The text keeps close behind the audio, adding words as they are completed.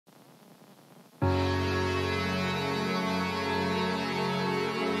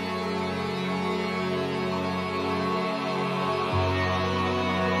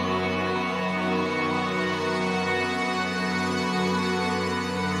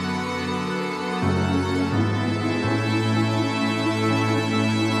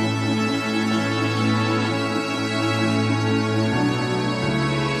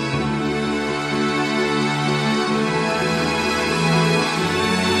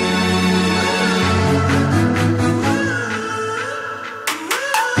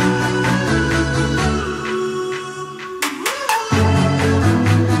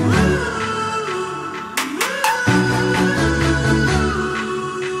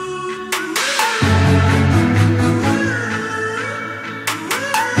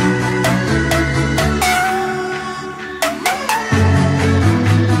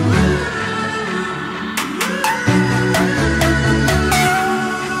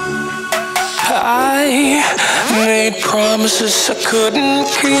made promises I couldn't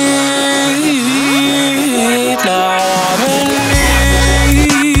keep. Now I'm in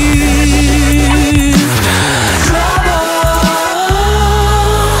need. Trouble,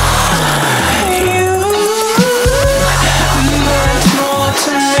 you meant more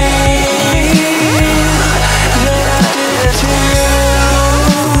to me than I did to you.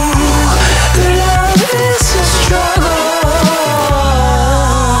 Love is a struggle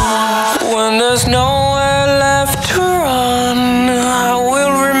when there's nowhere left to run. I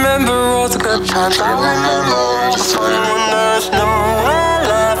will remember all the good times. I remember all the fun when there's nowhere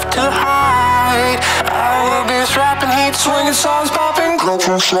left to hide. I will be strapping heat, swinging songs, popping clubs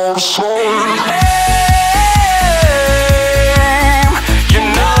from side to side. You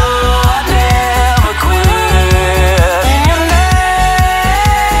know I'd never quit. In your name,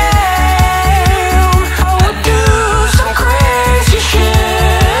 I would do some crazy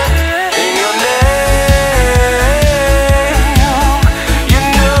shit. In your name, you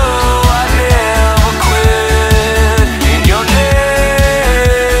know I'd never quit. In your name,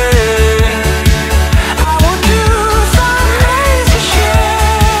 I would do some crazy shit.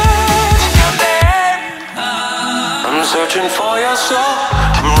 I'm searching for your soul.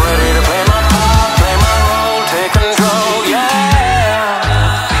 I'm ready to play my part, play my role, take control, yeah.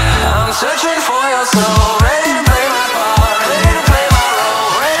 I'm searching for your soul, ready to play my part, ready to play my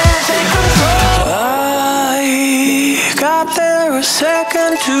role, ready to take control. I got there a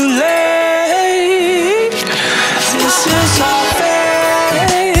second too late. This is our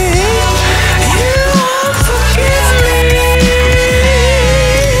fate. You won't forgive me.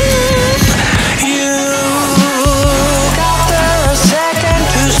 You got there a second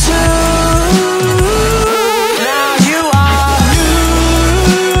too soon. Now you are new,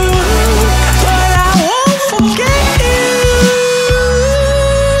 but I won't forget you.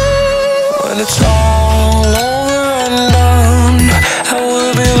 When it's all over and done, I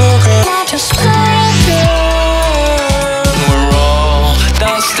will be looking just like you. We're all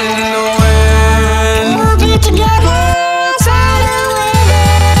dust in the wind. We'll be together outside the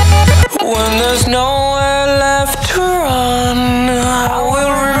window. When there's nowhere left to run, I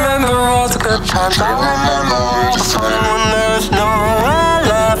will remember all the good times. I remember all the fun when there's nowhere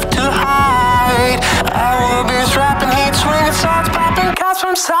left to hide. I will be strapping heat, swinging songs, popping caps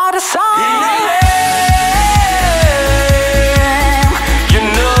from side to side. You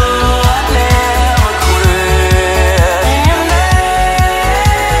know I'd never quit. In your name,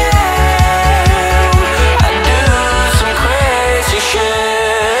 I'd do some crazy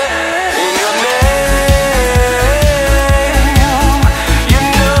shit. In your name, you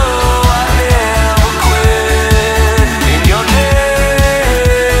know I'd never quit. In your name,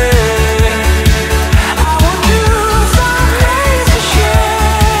 I would do some crazy shit.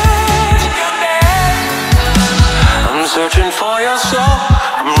 I'm searching for your soul.